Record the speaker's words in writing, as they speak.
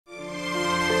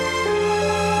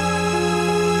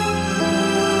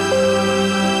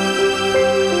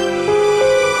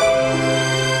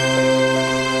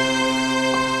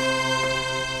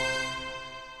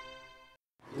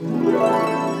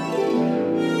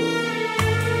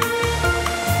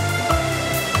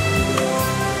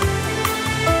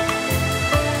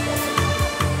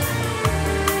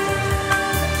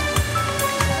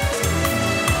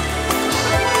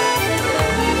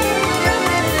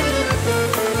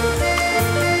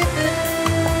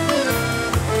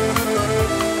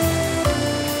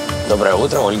Доброе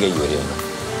утро, Ольга Юрьевна.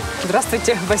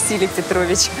 Здравствуйте, Василий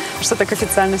Петрович. Что так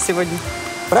официально сегодня?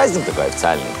 Праздник такой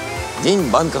официальный. День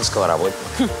банковского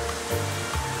работника.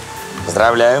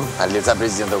 Поздравляю от лица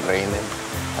президента Украины,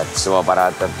 от всего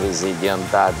аппарата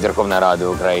президента, от Верховной Рады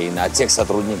Украины, от всех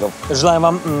сотрудников. Желаю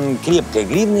вам крепкой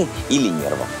гривны или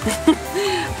нервов.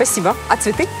 Спасибо. А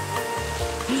цветы?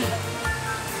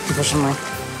 Боже мой.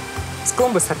 С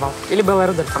клумбы сорвал? Или Белла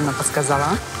Рудольфовна подсказала,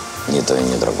 а? Ни то и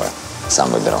ни другое. Сам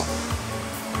выбирал.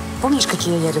 Помнишь,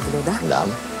 какие я люблю, да? Да.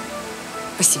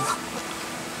 Спасибо.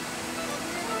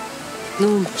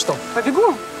 Ну что,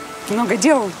 побегу? Много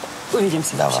дел.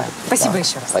 Увидимся. Давай. Спасибо Давай.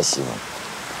 еще раз. Спасибо.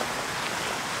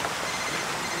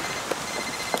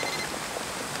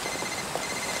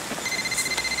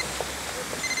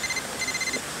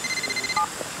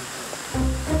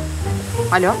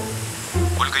 Алло.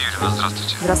 Ольга Юрьевна,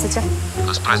 здравствуйте. Здравствуйте.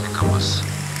 С праздником вас.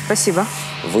 Спасибо.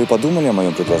 Вы подумали о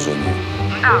моем предложении?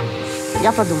 Да.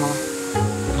 Я подумала.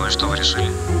 Ну и что вы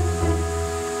решили?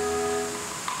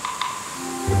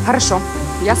 Хорошо.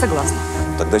 Я согласна.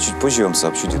 Тогда чуть позже я вам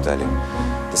сообщу детали.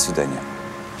 До свидания.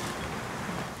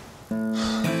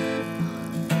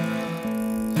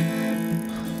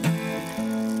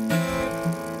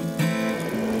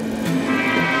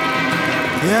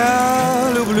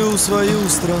 Я люблю свою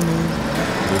страну,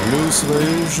 люблю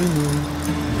свою жену,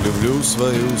 люблю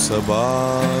свою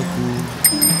собаку.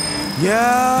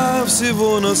 Я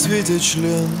всего на свете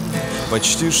член,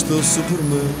 почти что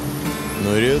супермен,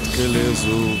 но редко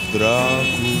лезу в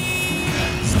драку.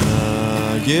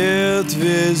 Знает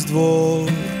весь двор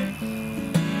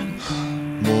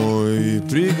мой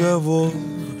приговор,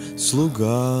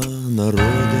 слуга народа.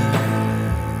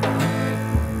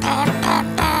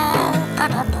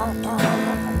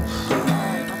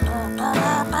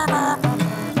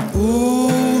 У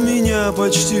меня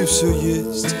почти все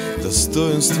есть,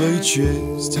 достоинство и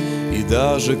честь, и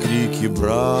даже крики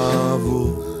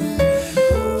 «Браво!».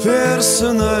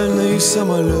 Персональный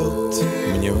самолет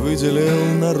мне выделил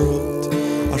народ,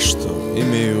 а что,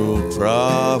 имею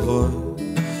право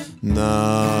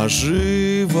на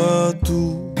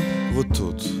животу. Вот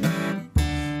тут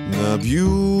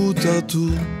набью тату,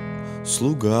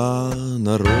 слуга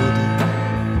народа.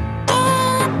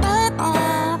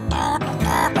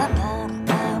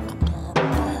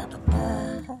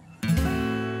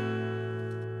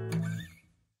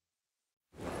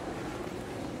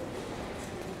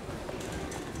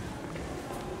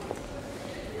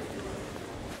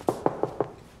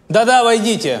 Да-да,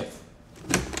 войдите.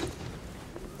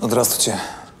 Здравствуйте.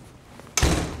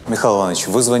 Михаил Иванович,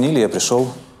 вы звонили, я пришел.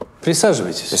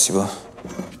 Присаживайтесь. Спасибо.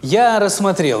 Я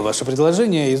рассмотрел ваше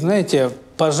предложение и, знаете,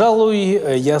 пожалуй,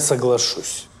 я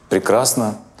соглашусь.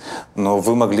 Прекрасно. Но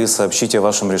вы могли сообщить о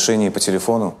вашем решении по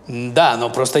телефону. Да, но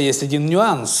просто есть один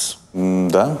нюанс.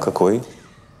 Да? Какой?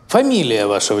 Фамилия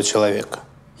вашего человека.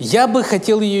 Я бы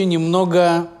хотел ее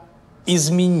немного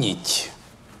изменить.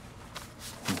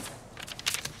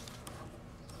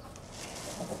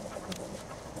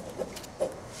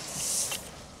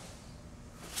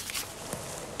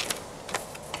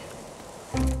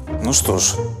 Ну что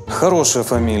ж, хорошая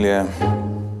фамилия.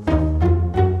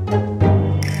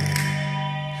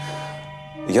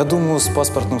 Я думаю, с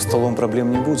паспортным столом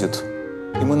проблем не будет.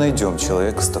 И мы найдем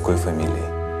человека с такой фамилией.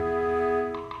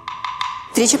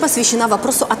 Встреча посвящена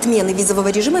вопросу отмены визового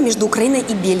режима между Украиной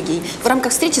и Бельгией. В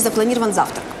рамках встречи запланирован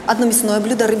завтрак. Одно мясное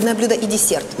блюдо, рыбное блюдо и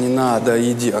десерт. Не надо о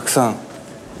еде, Оксан.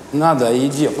 Надо о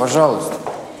еде, пожалуйста.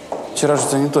 Вчера же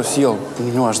ты не то съел,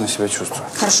 неважно себя чувствую.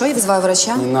 Хорошо, я вызываю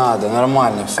врача. Не надо,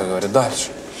 нормально все, говорю.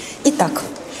 Дальше. Итак,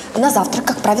 на завтрак,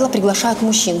 как правило, приглашают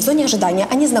мужчин. В зоне ожидания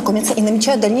они знакомятся и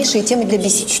намечают дальнейшие темы для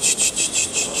бесед.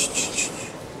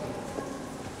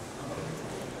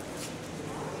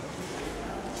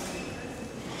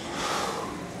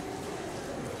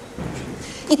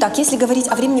 Итак, если говорить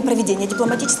о времени проведения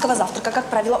дипломатического завтрака, как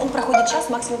правило, он проходит час,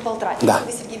 максимум полтора. Да.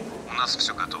 У нас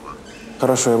все готово.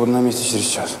 Хорошо, я буду на месте через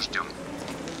час. Ждем.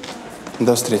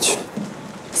 До встречи.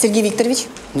 Сергей Викторович.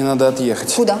 Мне надо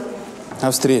отъехать. Куда?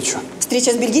 На встречу.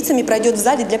 Встреча с бельгийцами пройдет в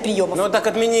зале для приемов. Ну так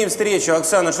отмени встречу,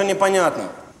 Оксана, что непонятно?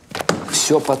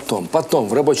 Все потом,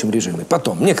 в рабочем режиме,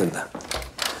 потом, некогда.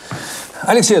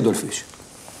 Алексей Адольфович.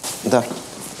 Да.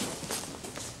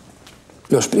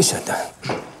 Леш, присядь, да.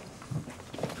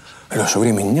 Леша,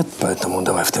 времени нет, поэтому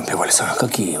давай в темпе вальса.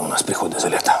 Какие у нас приходы за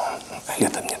лето?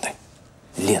 Лето мне дай.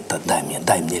 Лето дай мне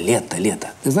лето.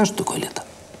 Ты знаешь, что такое лето?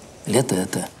 Лето –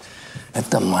 это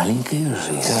Это маленькая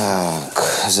жизнь. Так,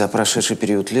 за прошедший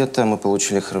период лета мы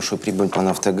получили хорошую прибыль по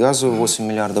нафтогазу, 8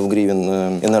 миллиардов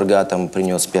гривен. Энергоатом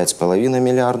принес 5,5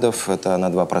 миллиардов. Это на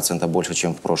 2% больше,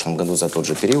 чем в прошлом году за тот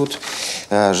же период.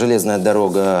 Железная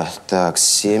дорога, так,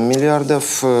 7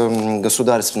 миллиардов.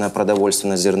 Государственная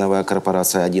продовольственно-зерновая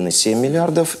корпорация 1,7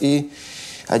 миллиардов. И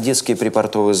Одесский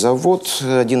припортовый завод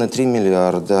 1,3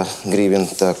 миллиарда гривен.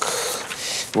 Так,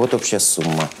 вот общая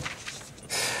сумма.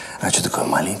 А что такое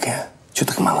маленькое? Что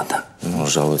так мало-то? Ну,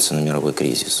 жалуются на мировой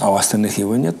кризис. А у остальных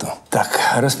его нету? Так,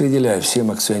 распределяю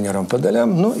всем акционерам по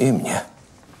долям, ну и мне.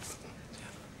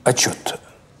 Отчет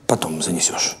потом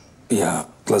занесешь. Я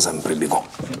глазами пробегу.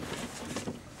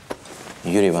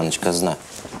 Юрий Иванович, казна.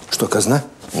 Что, казна?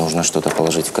 Нужно что-то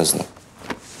положить в казну.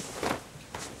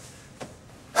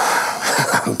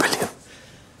 Блин.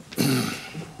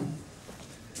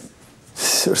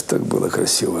 Все ж так было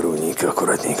красиво, ровненько,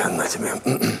 аккуратненько на тебе.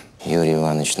 Юрий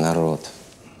Иванович, народ.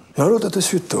 Народ – это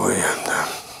святое, да.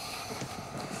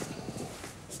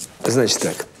 Значит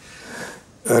так,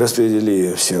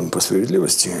 распредели всем по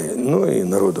справедливости, ну и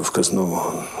народу в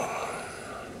казну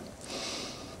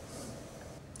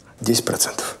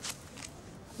 10%.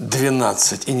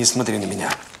 12, и не смотри на меня.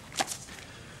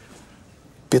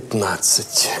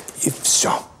 15, и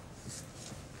все.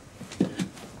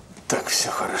 Так все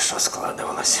хорошо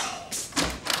складывалось.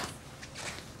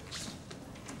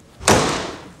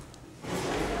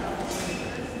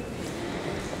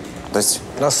 Здравствуйте.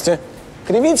 Здравствуйте.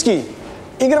 Кривицкий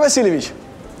Игорь Васильевич.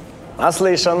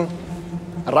 Наслышан.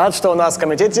 Рад, что у нас в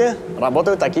комитете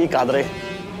работают такие кадры.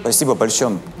 Спасибо,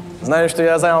 польщен. Знаю, что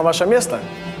я занял ваше место,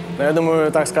 но я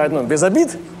думаю, так сказать, без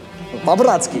обид,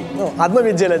 по-братски. Одно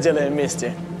ведь дело делаем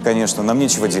вместе. Конечно, нам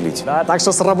нечего делить. Да, так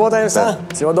что сработаемся.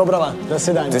 Да. Всего доброго. До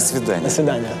свидания. До свидания. До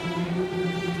свидания.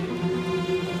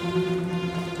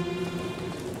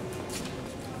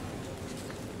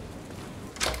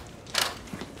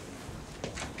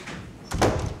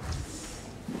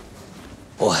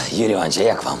 О, Юрий Иванович, а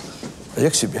я к вам. А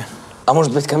я к себе. А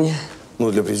может быть, ко мне?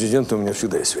 Ну, для президента у меня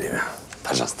всегда есть время.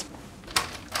 Пожалуйста.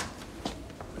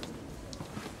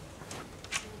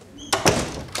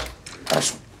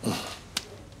 Прошу.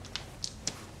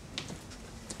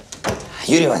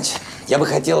 Юрий Иванович, я бы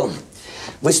хотел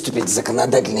выступить с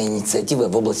законодательной инициативой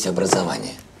в области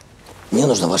образования. Мне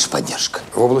нужна ваша поддержка.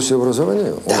 В области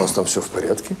образования? Да. У нас там все в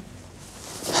порядке.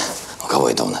 У кого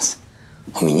это у нас?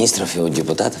 У министров и у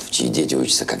депутатов, чьи дети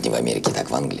учатся как не в Америке, так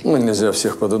в Англии. Ну, нельзя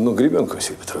всех под одну гребенку,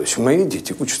 Василий Петрович. Мои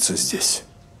дети учатся здесь.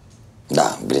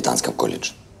 Да, в британском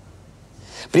колледже.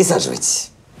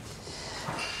 Присаживайтесь.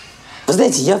 Вы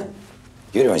знаете,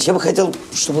 Юрий Иванович, я бы хотел,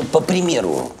 чтобы по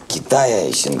примеру Китая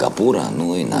и Сингапура,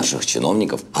 ну и наших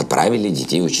чиновников, отправили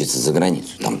детей учиться за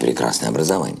границу. Там прекрасное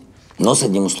образование. Но с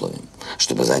одним условием,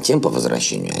 чтобы затем по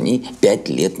возвращению они 5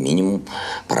 лет минимум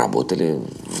поработали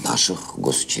в наших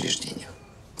госучреждениях.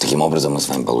 Таким образом мы с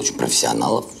вами получим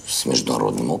профессионалов с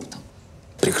международным опытом.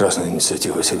 Прекрасная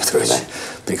инициатива, Василий Петрович. Да.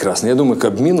 Прекрасно. Я думаю,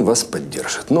 Кабмин вас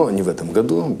поддержит. Но не в этом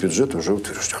году. Бюджет уже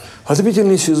утвержден.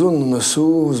 Отопительный сезон на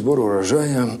носу, сбор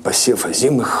урожая, посев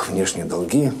озимых, внешние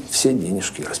долги. Все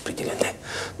денежки распределены.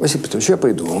 Василий Петрович, я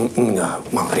пойду. У меня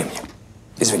мало времени.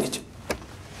 Извините.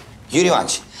 Юрий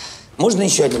Иванович, можно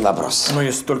еще один вопрос? Но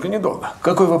если только недолго.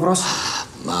 Какой вопрос?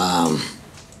 А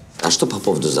что по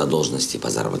поводу задолженности по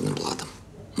заработным платам?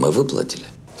 Мы выплатили?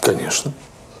 Конечно.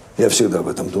 Я всегда об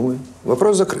этом думаю.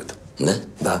 Вопрос закрыт. Да?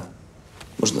 Да.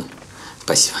 Можно?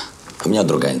 Спасибо. У меня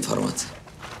другая информация.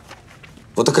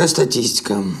 Вот такая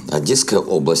статистика. Одесская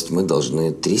область мы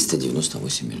должны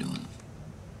 398 миллионов.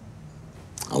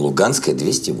 А Луганская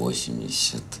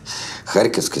 280.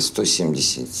 Харьковская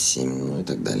 177, ну и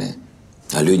так далее.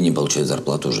 А люди не получают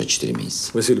зарплату уже 4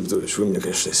 месяца. Василий Петрович, вы меня,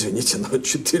 конечно, извините, но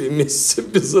 4 месяца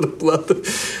без зарплаты.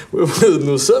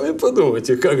 Вы сами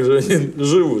подумайте, как же они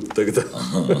живут тогда.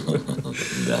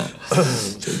 Да.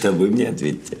 Это вы мне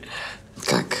ответьте.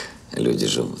 Как люди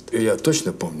живут? Я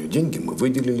точно помню, деньги мы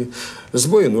выделили.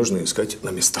 Сбои нужно искать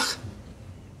на местах.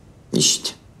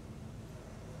 Ищите.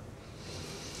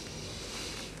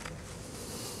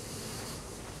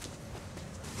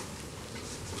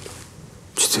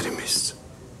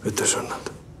 Это же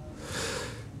надо.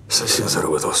 Совсем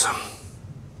заработался.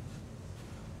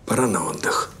 Пора на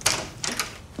отдых.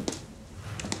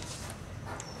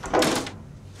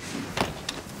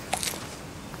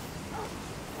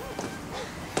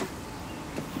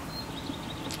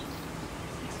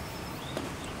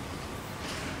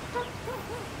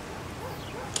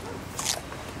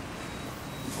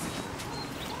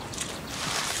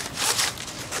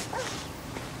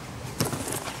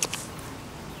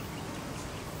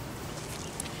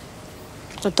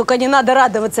 Но только не надо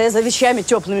радоваться, я за вещами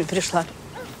теплыми пришла.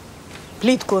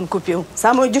 Плитку он купил.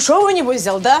 Самую дешевую, небось,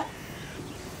 взял, да?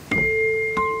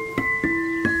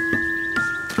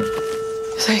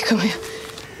 Зайка моя.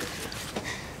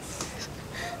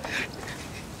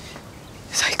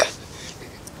 Зайка.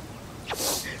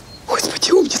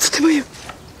 Господи, умница ты моя.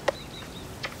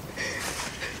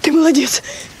 Ты молодец.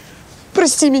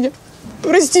 Прости меня.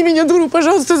 Прости меня, дуру,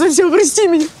 пожалуйста, за все. Прости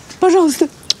меня. Пожалуйста.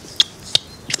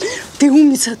 Ты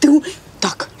умница,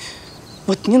 Так,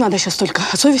 вот не надо сейчас только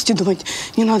о совести думать.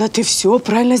 Не надо, ты все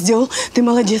правильно сделал. Ты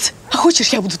молодец. А хочешь,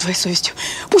 я буду твоей совестью?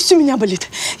 Пусть у меня болит.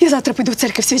 Я завтра пойду в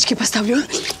церковь, свечки поставлю.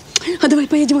 А давай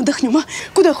поедем отдохнем, а?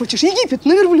 Куда хочешь? Египет,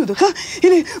 на верблюдах, а?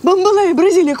 Или Бомбалая,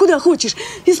 Бразилия, куда хочешь?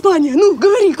 Испания, ну,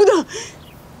 говори, куда?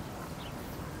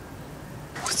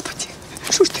 Господи,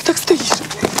 что ж ты так стоишь?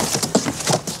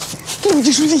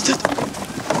 Люди же увидят.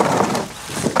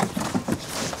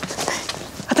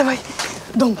 А давай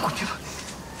дом купим.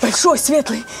 Большой,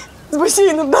 светлый, с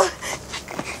бассейном, да?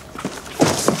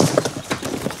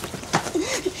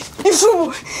 И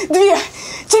шубу 2,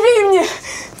 тебе и мне.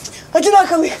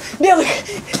 Одинаковых, белых.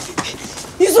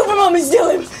 И зубы мамы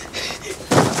сделаем.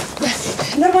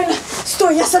 Нормально.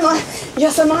 Стой, я сама.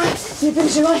 Не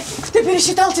переживай. Ты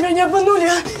пересчитал, тебя не обманули,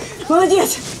 а?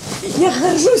 Молодец. Я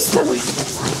горжусь с тобой.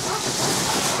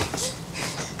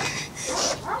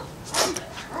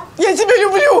 Я тебя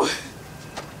люблю.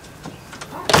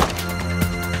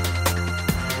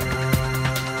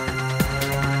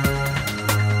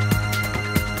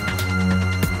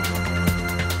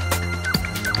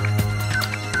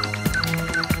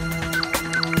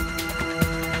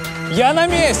 Я на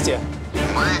месте!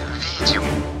 Мы видим.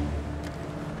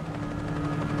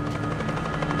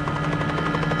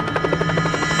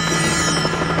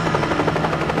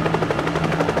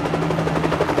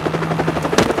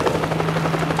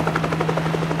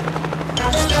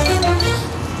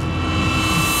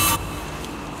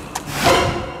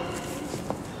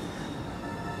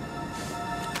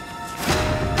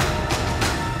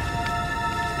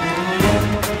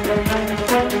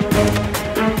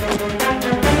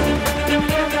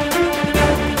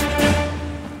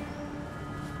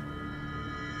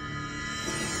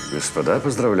 Господа,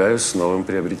 поздравляю с новым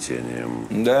приобретением.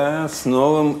 Да, с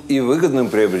новым и выгодным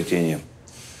приобретением.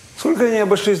 Сколько они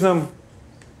обошлись нам?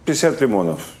 50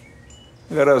 лимонов.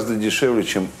 Гораздо дешевле,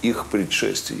 чем их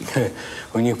предшественники.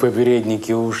 У них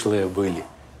попередники ушлые были.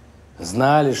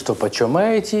 Знали, что почем, а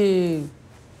эти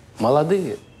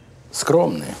молодые,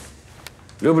 скромные.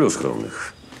 Люблю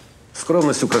скромных.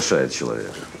 Скромность украшает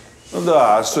человека. Ну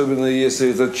да, особенно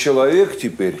если этот человек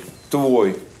теперь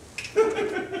твой.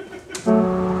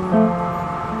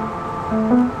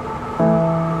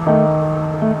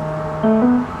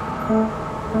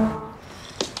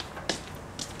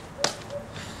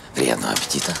 Приятного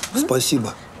аппетита.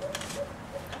 Спасибо.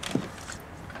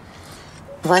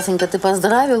 Васенька, ты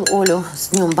поздравил Олю с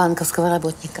днем банковского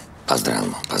работника? Поздравил,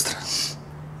 мам, поздравил.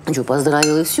 Что,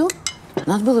 поздравил и все?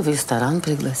 Надо было в ресторан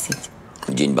пригласить.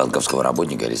 В день банковского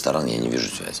работника и ресторан я не вижу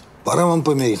связи. Пора вам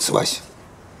помириться, Вася.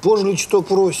 Пожили чуток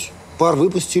врозь. Пар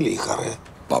выпустили и харе.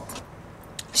 Пап,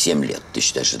 7 лет. Ты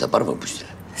считаешь, это пар выпустили?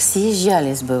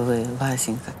 Съезжались бы вы,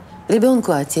 Васенька.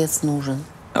 Ребенку отец нужен.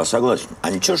 Я согласен. А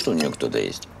ничего, что у нее кто-то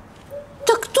есть?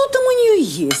 Так кто там у нее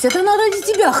есть? Это она ради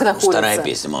тебя хрохочется. Старая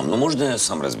песня, мам. Ну, можно я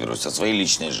сам разберусь со своей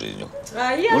личной жизнью?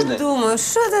 А я Можно? думаю,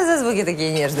 что это за звуки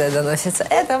такие нежные доносятся?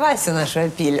 Это Васю нашу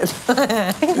пилит.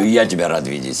 Я тебя рад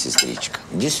видеть, сестричка.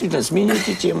 Действительно,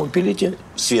 смените тему, пилите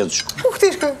Светочку. Ух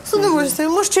ты-шка, с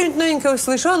удовольствием. Может, что-нибудь новенькое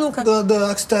услышу? А ну-ка.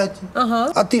 Да, кстати.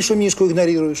 Ага. А ты что Мишку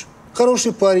игнорируешь?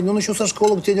 Хороший парень, он еще со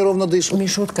школы к тебе неровно дышит.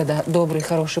 Мишутка, да, добрый,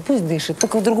 хороший, пусть дышит,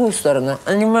 только в другую сторону,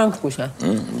 а не в моем вкусе.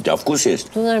 У тебя вкус есть?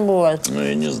 Туда не бывает. Ну,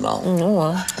 я не знал. Ну,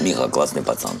 а. Миха классный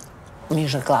пацан.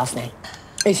 Миша классный.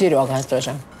 И Серега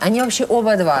тоже. Они вообще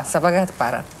оба два, собогат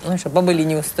пара. Ну что, побыли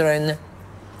не устроены.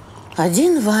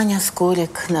 Один Ваня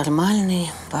Скорик,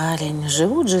 нормальный парень.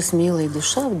 Живут же с милой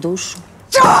душа в душу.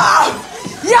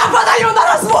 Я подаю на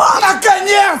развод!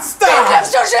 Наконец-то! Ты мне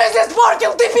всю жизнь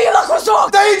испортил, ты пила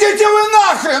кусок! Да идите вы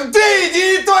нахрен! Ты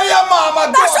иди и твоя мама!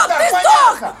 Да чтоб ты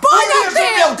сдох! Понял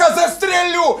ты? Мелко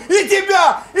застрелю! И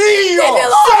тебя, и ее!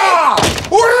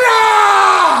 Ты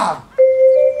Ура!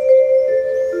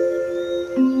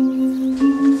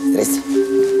 Здрасте.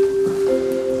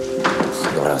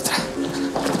 Доброе утро.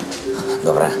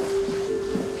 Доброе.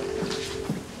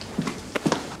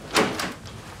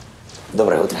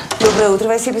 Доброе утро. Доброе утро,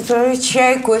 Василий Петрович.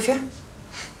 Чай, кофе?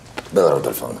 Белла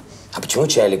Рудольфовна, а почему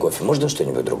чай или кофе? Можно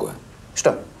что-нибудь другое?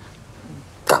 Что?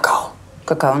 Какао.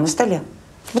 Какао на столе.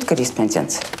 Вот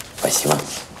корреспонденция. Спасибо.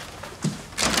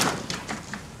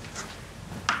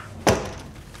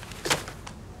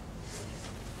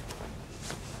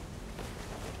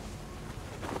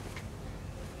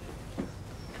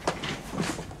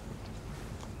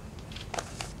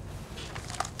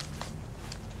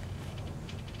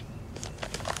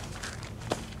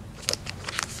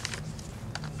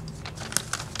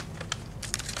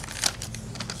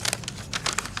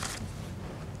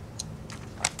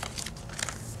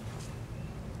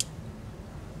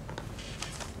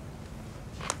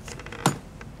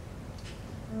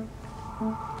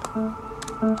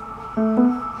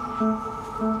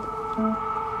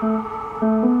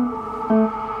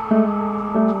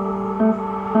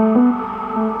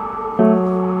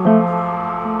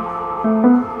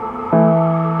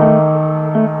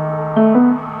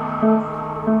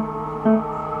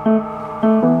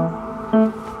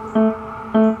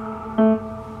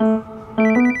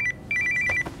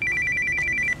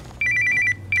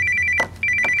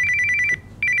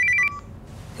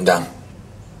 Да.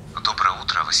 Доброе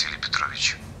утро, Василий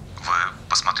Петрович. Вы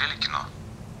посмотрели кино?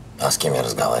 А с кем я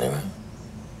разговариваю?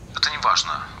 Это не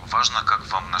важно. Важно, как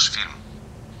вам наш фильм.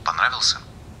 Понравился?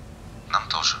 Нам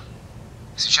тоже.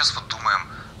 Сейчас вот думаем,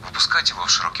 выпускать его в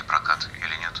широкий прокат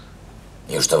или нет.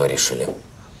 И что вы решили?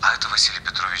 А это, Василий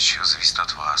Петрович, зависит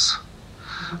от вас.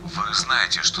 Вы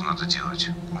знаете, что надо делать.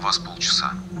 У вас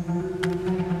полчаса.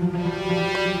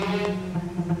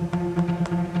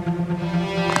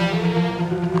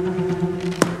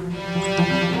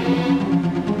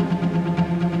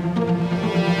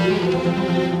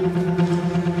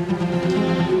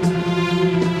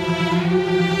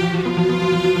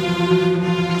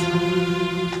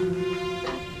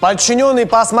 Подчиненный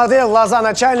посмотрел в глаза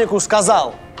начальнику,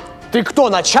 сказал: «Ты кто,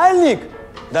 начальник?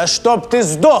 Да чтоб ты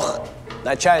сдох,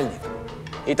 начальник!»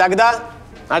 И тогда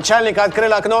начальник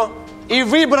открыл окно и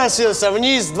выбросился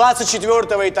вниз с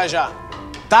 24-го этажа.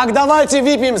 Так давайте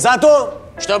выпьем за то,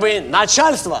 чтобы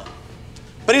начальство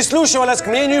прислушивалось к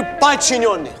мнению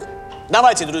подчиненных.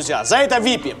 Давайте, друзья, за это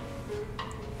выпьем.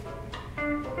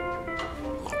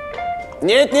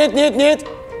 Нет, нет, нет, нет.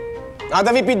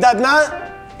 Надо выпить до дна,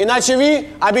 иначе вы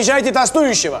обижаете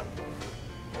тостующего.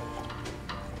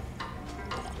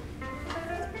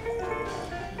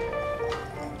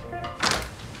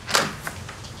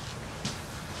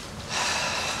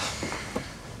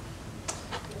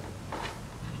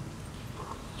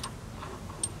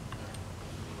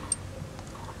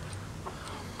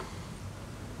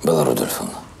 Белла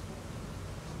Рудольфовна,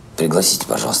 пригласите,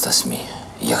 пожалуйста, СМИ.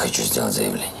 Я хочу сделать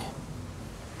заявление.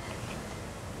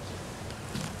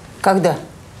 Когда?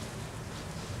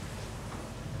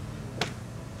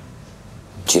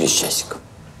 Через часик.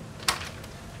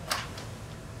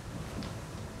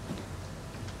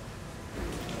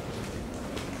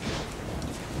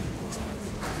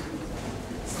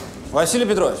 Василий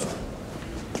Петрович,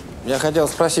 я хотел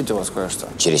спросить у вас кое-что.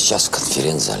 Через час в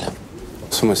конференц-зале.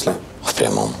 В смысле? В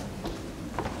прямом.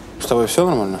 С тобой все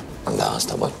нормально? Да, с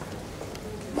тобой.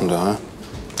 Да.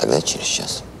 Тогда через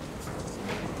час.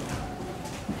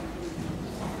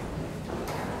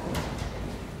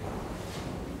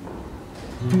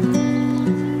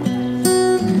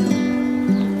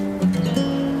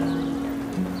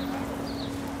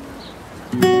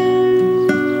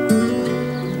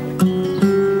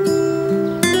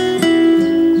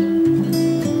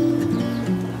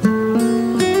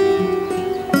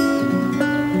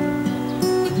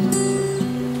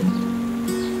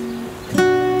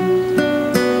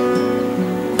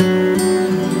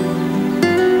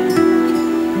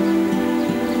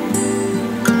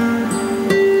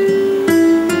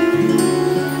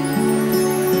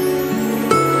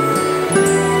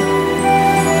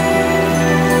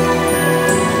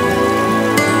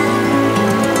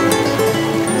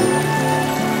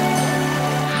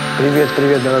 Привет,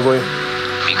 привет, дорогой.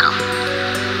 Мика,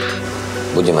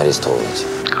 Будем арестовывать.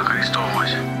 как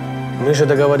арестовывать? Мы же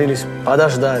договорились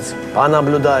подождать,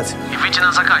 понаблюдать. И выйти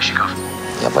на заказчиков.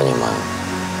 Я понимаю.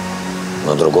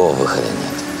 Но другого выхода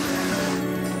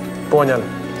нет. Понял.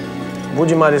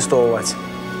 Будем арестовывать.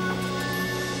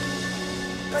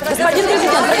 Господин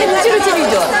президент, прокомментируйте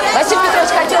видео. Василий Петрович,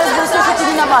 хотелось бы услышать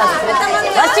именно вас.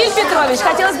 Василий Петрович,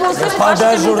 хотелось бы услышать ваши Господа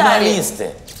комментарии.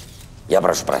 журналисты, я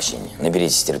прошу прощения.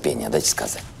 Наберитесь терпения, дайте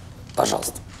сказать.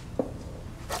 Пожалуйста.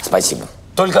 Спасибо.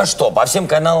 Только что по всем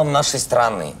каналам нашей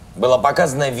страны было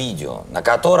показано видео, на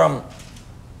котором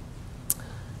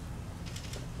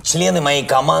члены моей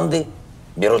команды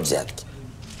берут взятки.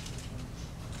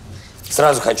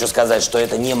 Сразу хочу сказать, что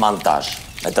это не монтаж,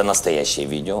 это настоящее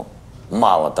видео.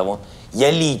 Мало того,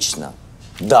 я лично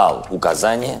дал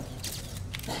указание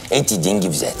эти деньги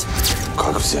взять.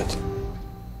 Как взять?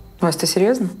 Вась, ты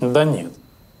серьезно? Да нет.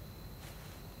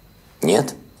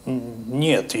 Нет?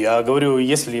 Нет, я говорю,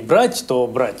 если брать, то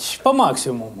брать по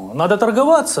максимуму. Надо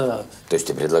торговаться. То есть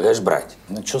ты предлагаешь брать?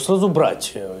 Ну, что сразу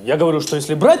брать? Я говорю, что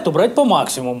если брать, то брать по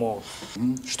максимуму.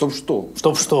 Чтоб что?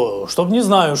 Чтоб что? Чтоб не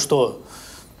знаю что.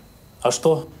 А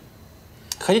что?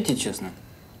 Хотите честно?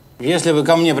 Если бы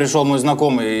ко мне пришел мой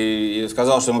знакомый и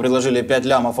сказал, что ему предложили 5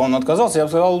 лямов, а он отказался, я бы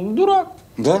сказал: дурак.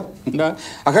 Да? Да.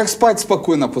 А как спать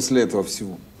спокойно после этого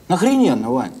всего?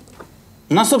 Охрененно, Вань.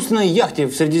 На собственной яхте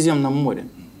в Средиземном море.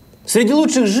 Среди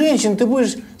лучших женщин ты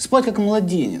будешь спать как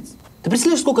младенец. Ты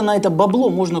представляешь, сколько на это бабло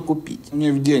можно купить?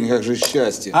 Не в деньгах же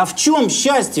счастье. А в чем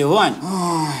счастье, Вань?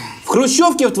 В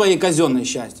хрущевке в твоей казенной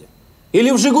счастье?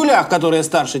 Или в «Жигулях», которые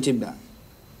старше тебя?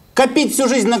 Копить всю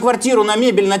жизнь на квартиру, на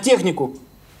мебель, на технику,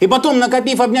 и потом,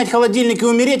 накопив, обнять холодильник и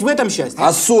умереть, в этом счастье?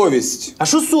 А совесть? А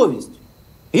что совесть?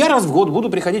 Я раз в год буду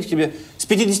приходить к тебе с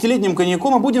 50-летним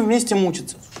коньяком, и будем вместе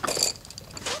мучиться.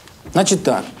 Значит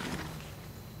так.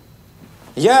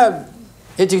 Я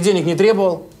этих денег не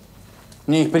требовал,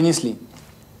 мне их принесли.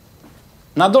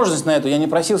 На должность на эту я не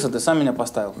просился, ты сам меня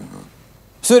поставил.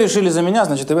 Все решили за меня,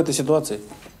 значит, и в этой ситуации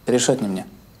решать не мне.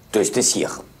 То есть ты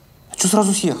съехал? А что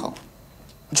сразу съехал?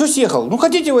 Что съехал? Ну,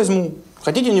 хотите возьму,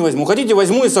 хотите не возьму, хотите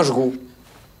возьму и сожгу.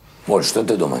 Оль, что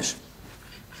ты думаешь?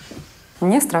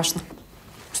 Мне страшно.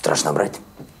 Страшно брать?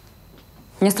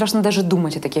 Мне страшно даже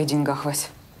думать о таких деньгах, Вась.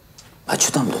 А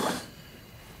что там думать?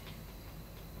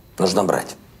 Нужно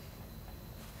брать.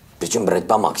 Причем брать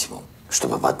по максимуму,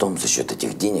 чтобы потом за счет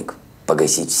этих денег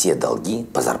погасить все долги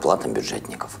по зарплатам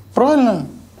бюджетников. Правильно.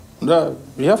 Да,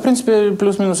 я, в принципе,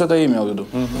 плюс-минус это и имел в виду.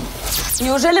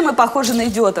 Неужели мы похожи на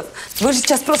идиотов? Вы же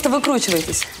сейчас просто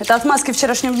выкручиваетесь. Это отмазки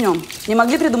вчерашним днем. Не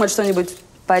могли придумать что-нибудь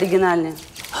пооригинальнее?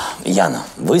 Яна,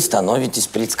 вы становитесь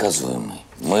предсказуемой.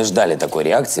 Мы ждали такой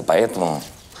реакции, поэтому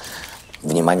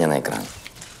внимание на экран.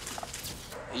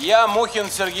 Я Мухин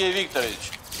Сергей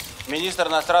Викторович, министр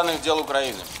иностранных дел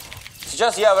Украины.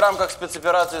 Сейчас я в рамках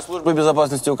спецоперации Службы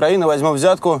безопасности Украины возьму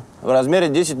взятку в размере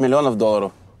 10 миллионов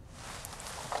долларов.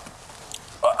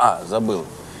 Забыл.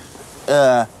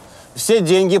 Все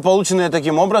деньги, полученные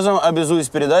таким образом, обязуюсь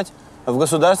передать в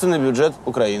государственный бюджет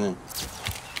Украины.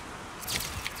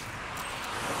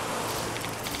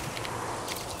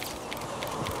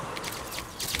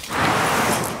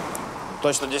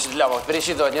 Точно 10 лямов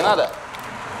пересчитывать не надо?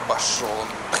 Пошел.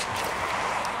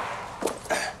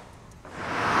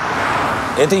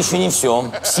 Это еще не все.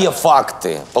 Все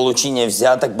факты получения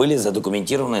взяток были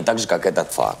задокументированы так же, как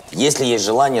этот факт. Если есть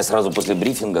желание, сразу после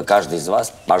брифинга каждый из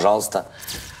вас, пожалуйста,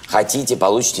 хотите,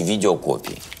 получите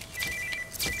видеокопии.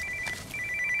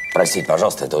 Простите,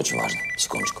 пожалуйста, это очень важно.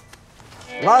 Секундочку.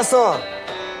 Васо,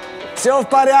 все в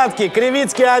порядке,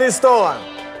 Кривицкий арестован.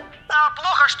 Да,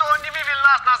 плохо, что он не вывел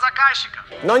нас на заказчиков.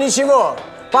 Но ничего,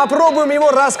 попробуем его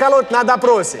расколоть на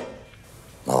допросе.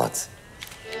 Молодцы.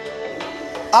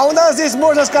 А у нас здесь,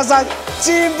 можно сказать,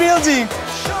 тимбилдинг.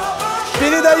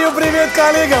 Передаю привет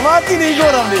коллегам Антине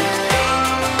Егоровне.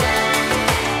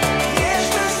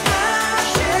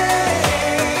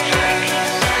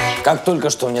 Как только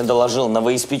что мне доложил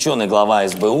новоиспеченный глава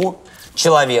СБУ,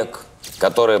 человек,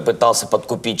 который пытался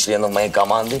подкупить членов моей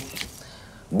команды,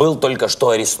 был только что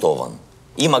арестован.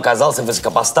 Им оказался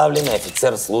высокопоставленный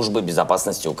офицер службы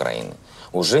безопасности Украины.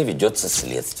 Уже ведется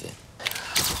следствие.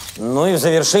 Ну и в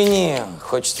завершении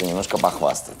хочется немножко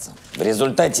похвастаться. В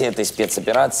результате этой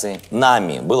спецоперации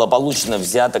нами было получено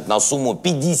взяток на сумму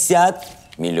 50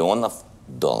 миллионов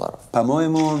долларов.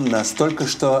 По-моему, нас только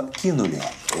что кинули.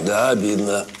 Да,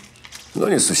 обидно, но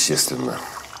несущественно.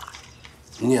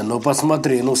 Не, ну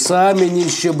посмотри, ну сами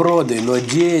нищеброды, но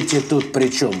дети тут при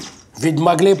чем? Ведь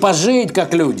могли пожить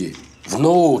как люди.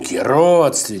 Внуки,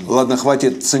 родственники. Ладно,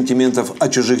 хватит сантиментов о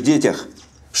чужих детях.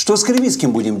 Что с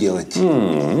Кривицким будем делать?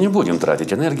 Не будем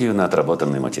тратить энергию на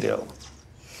отработанный материал.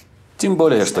 Тем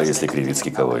более, что если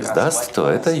Кривицкий кого и сдаст, то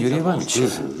это Юрий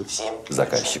Иванович.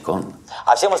 Заказчик он.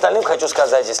 А всем остальным хочу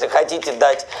сказать, если хотите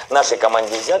дать нашей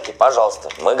команде взятки, пожалуйста,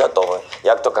 мы готовы.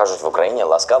 Як то кажуть в Украине,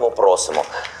 ласкаво просимо.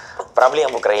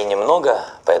 Проблем в Украине много,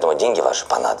 поэтому деньги ваши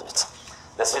понадобятся.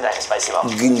 До свидания, спасибо.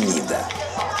 Гнида.